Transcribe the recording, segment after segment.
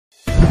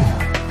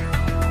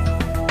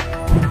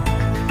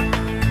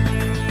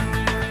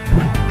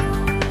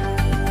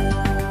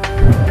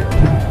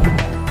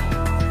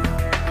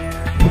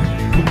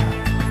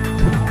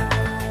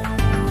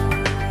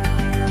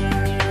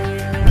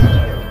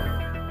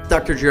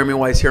Dr. Jeremy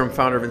Weisz here. I'm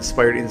founder of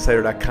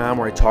InspiredInsider.com,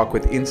 where I talk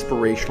with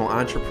inspirational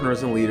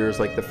entrepreneurs and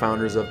leaders like the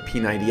founders of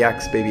P90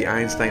 X, Baby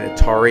Einstein,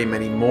 Atari,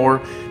 many more,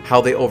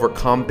 how they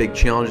overcome big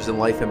challenges in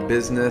life and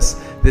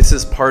business. This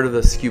is part of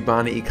the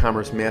Skubana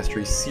e-commerce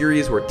mastery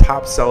series, where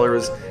top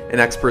sellers and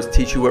experts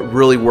teach you what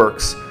really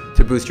works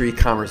to boost your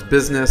e-commerce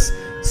business.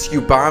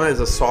 Skubana is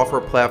a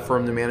software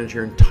platform to manage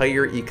your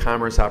entire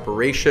e-commerce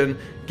operation.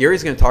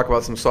 Gary's going to talk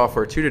about some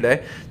software too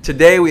today.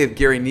 Today we have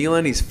Gary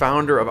Nealon. He's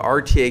founder of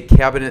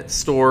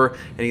RTACabinetStore,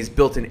 and he's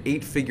built an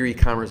 8-figure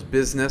e-commerce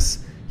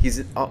business. He's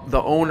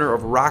the owner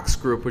of Rocks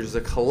Group, which is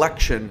a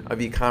collection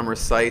of e-commerce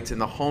sites in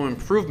the home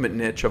improvement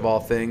niche of all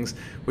things,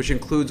 which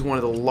includes one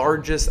of the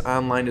largest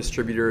online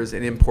distributors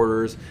and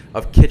importers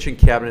of kitchen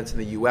cabinets in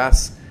the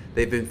U.S.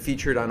 They've been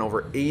featured on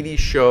over 80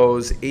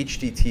 shows,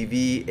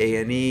 HGTV,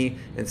 A&E,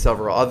 and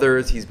several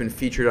others. He's been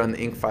featured on the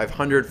Inc.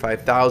 500,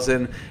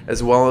 5000,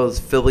 as well as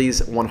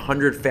Philly's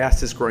 100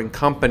 fastest growing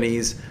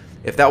companies.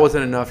 If that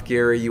wasn't enough,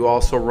 Gary, you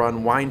also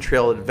run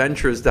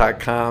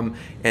WineTrailAdventures.com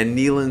and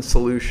Nealon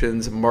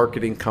Solutions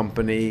marketing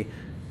company.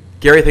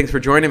 Gary, thanks for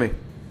joining me.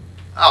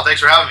 Oh,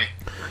 thanks for having me.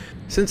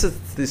 Since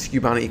it's the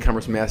Skubana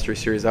e-commerce mastery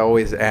series, I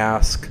always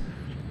ask,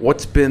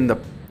 what's been the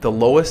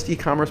lowest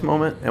e-commerce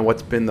moment and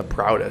what's been the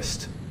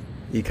proudest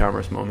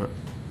e-commerce moment?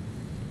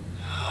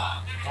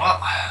 Well,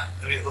 I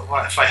mean,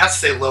 if I had to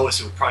say lowest,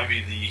 it would probably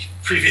be the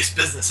previous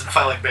business and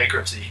filing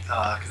bankruptcy,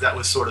 because that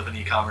was sort of an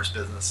e-commerce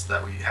business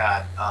that we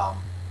had.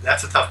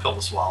 That's a tough pill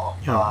to swallow.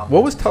 Yeah.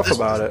 What was tough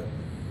about it?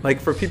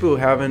 Like, for people who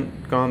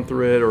haven't gone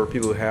through it or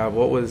people who have,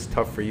 what was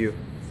tough for you?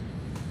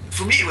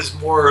 For me, it was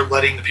more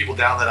letting the people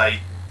down that I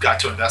got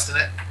to invest in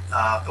it.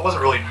 I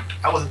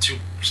wasn't too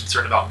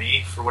concerned about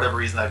me. For whatever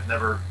reason, I've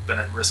never been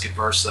at risk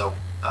adverse, so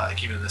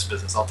even in this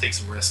business, I'll take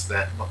some risks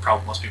that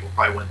most people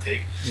probably wouldn't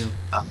take. Yeah.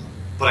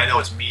 But I know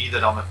it's me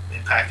that I'm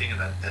impacting,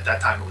 and then at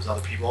that time it was other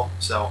people.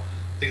 So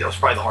I think that was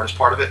probably the hardest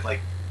part of it.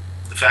 Like,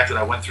 the fact that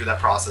I went through that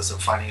process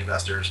of finding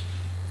investors,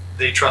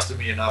 they trusted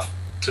me enough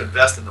to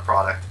invest in the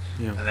product,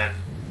 yeah. And then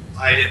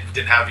I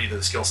didn't have either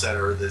the skill set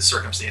or the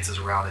circumstances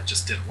around it.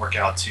 Just didn't work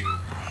out to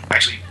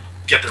actually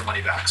get their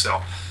money back.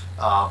 So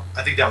I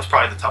think that was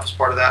probably the toughest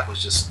part of that,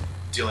 was just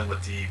dealing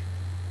with the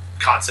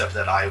concept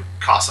that I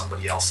cost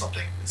somebody else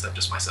something instead of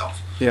just myself.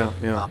 Yeah,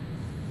 yeah.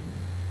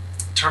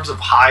 In terms of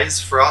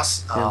highs for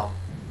us,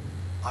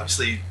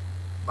 obviously,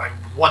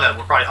 one that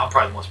I'm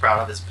probably the most proud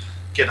of is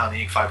getting on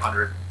the Inc.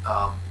 500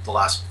 the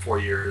last 4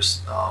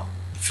 years,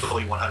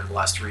 Philly 100 the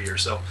last 3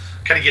 years. So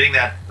kind of getting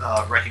that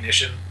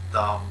recognition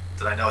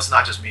that I know it's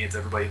not just me, it's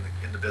everybody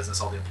in the business,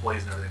 all the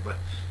employees and everything,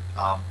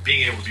 but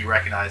being able to be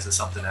recognized as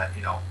something that,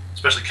 you know,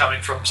 especially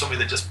coming from somebody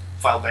that just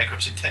filed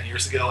bankruptcy 10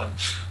 years ago and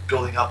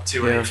building up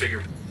to an 8-figure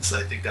business,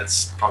 I think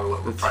that's probably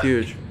what we're proud of.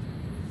 That's huge.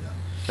 Yeah.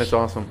 That's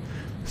awesome.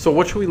 So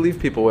what should we leave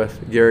people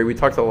with, Gary? We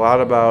talked a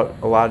lot about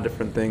a lot of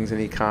different things in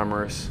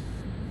e-commerce.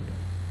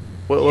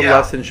 What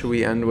lesson should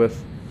we end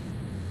with?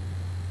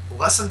 The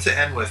lesson to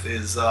end with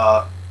is,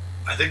 I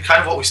think, kind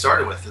of what we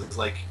started with, is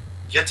like,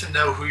 get to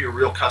know who your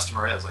real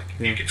customer is. Like,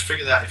 you can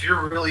figure that. If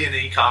you're really into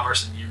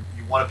e-commerce and you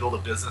want to build a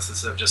business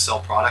instead of just sell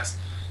products,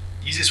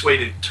 the easiest way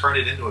to turn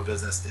it into a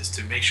business is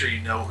to make sure you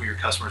know who your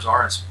customers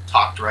are and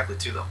talk directly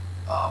to them.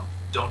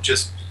 Don't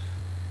just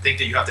think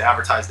that you have to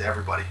advertise to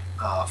everybody.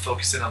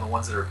 Focus in on the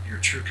ones that are your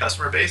true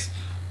customer base,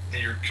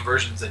 and your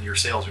conversions and your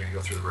sales are going to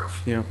go through the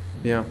roof. Yeah,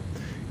 yeah.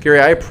 Gary,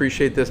 I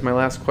appreciate this. My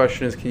last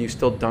question is, can you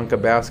still dunk a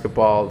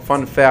basketball? The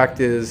fun fact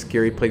is,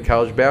 Gary played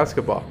college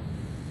basketball.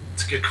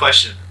 It's a good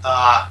question.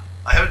 I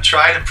haven't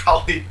tried in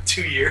probably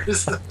 2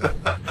 years.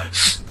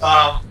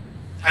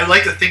 I'd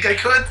like to think I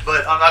could,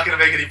 but I'm not going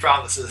to make any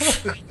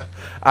promises.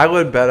 I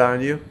would bet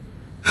on you.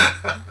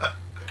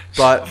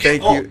 But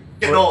thank you. I'm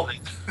getting old.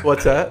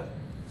 What's that?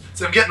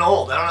 So I'm getting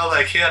old. I don't know that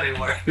I can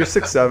anymore. You're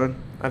 6'7".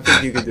 I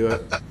think you can do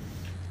it.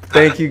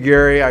 Thank you,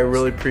 Gary. I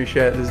really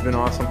appreciate it. This has been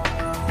awesome.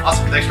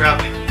 Awesome. Thanks for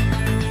having me.